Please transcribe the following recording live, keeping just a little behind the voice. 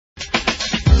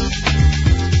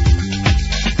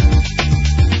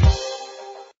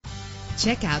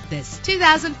Check out this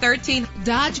 2013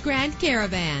 Dodge Grand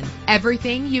Caravan.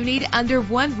 Everything you need under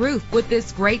one roof with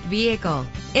this great vehicle.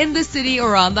 In the city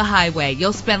or on the highway,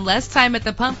 you'll spend less time at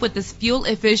the pump with this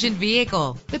fuel-efficient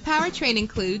vehicle. The powertrain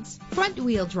includes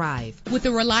front-wheel drive with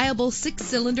a reliable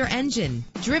 6-cylinder engine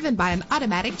driven by an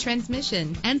automatic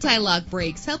transmission. Anti-lock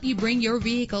brakes help you bring your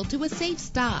vehicle to a safe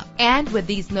stop. And with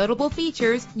these notable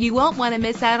features, you won't want to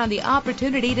miss out on the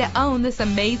opportunity to own this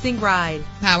amazing ride.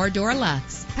 Power door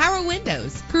locks, power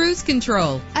windows, cruise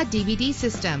control, a DVD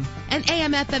system, an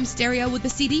AM/FM stereo with a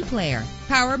CD player,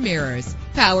 power mirrors,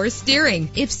 power steering.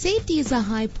 If safety is a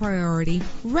high priority,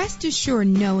 rest assured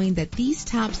knowing that these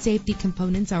top safety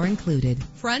components are included.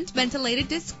 Front ventilated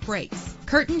disc brakes,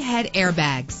 curtain head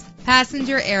airbags,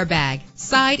 passenger airbag,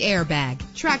 side airbag,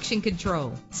 traction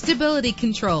control, stability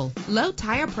control, low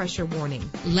tire pressure warning.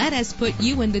 Let us put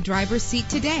you in the driver's seat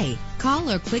today. Call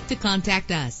or click to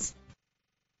contact us.